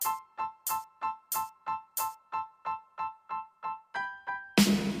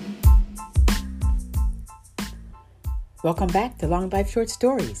Welcome back to Long Life Short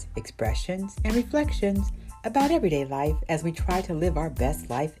Stories, expressions and reflections about everyday life as we try to live our best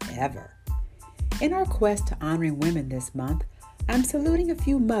life ever. In our quest to honoring women this month, I'm saluting a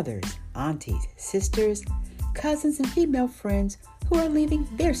few mothers, aunties, sisters, cousins, and female friends who are leaving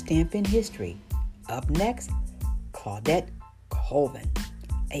their stamp in history. Up next, Claudette Colvin,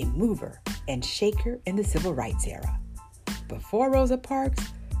 a mover and shaker in the civil rights era. Before Rosa Parks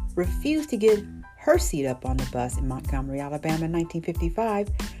refused to give her seat up on the bus in Montgomery, Alabama in 1955,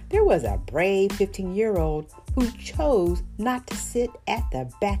 there was a brave 15-year-old who chose not to sit at the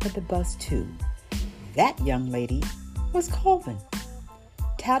back of the bus too. That young lady was Colvin.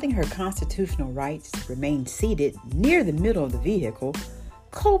 Touting her constitutional rights to remain seated near the middle of the vehicle,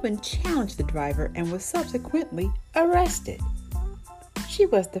 Colvin challenged the driver and was subsequently arrested. She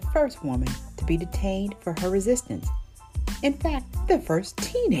was the first woman to be detained for her resistance. In fact, the first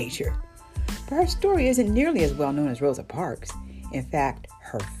teenager. But her story isn't nearly as well known as Rosa Parks. In fact,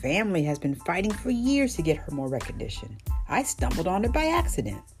 her family has been fighting for years to get her more recognition. I stumbled on it by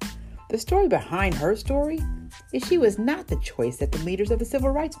accident. The story behind her story is she was not the choice that the leaders of the civil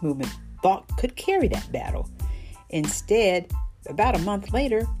rights movement thought could carry that battle. Instead, about a month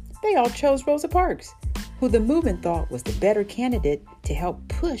later, they all chose Rosa Parks, who the movement thought was the better candidate to help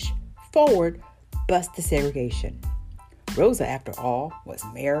push forward bus desegregation. Rosa, after all, was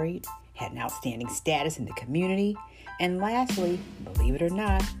married, had an outstanding status in the community, and lastly, believe it or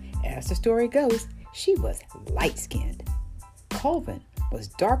not, as the story goes, she was light-skinned. Colvin was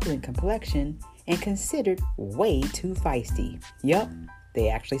darker in complexion and considered way too feisty. Yup, they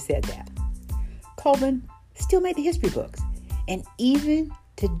actually said that. Colvin still made the history books, and even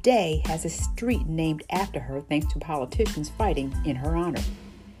today has a street named after her thanks to politicians fighting in her honor.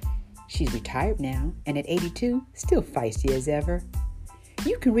 She's retired now, and at 82, still feisty as ever.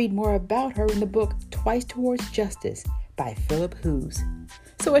 You can read more about her in the book Twice Towards Justice by Philip Hughes.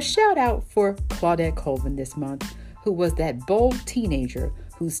 So a shout out for Claudette Colvin this month, who was that bold teenager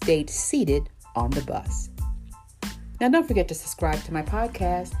who stayed seated on the bus. Now don't forget to subscribe to my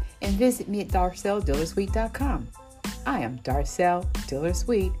podcast and visit me at DarcelDillersweet.com. I am Darcel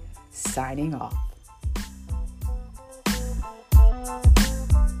Dillersweet, signing off.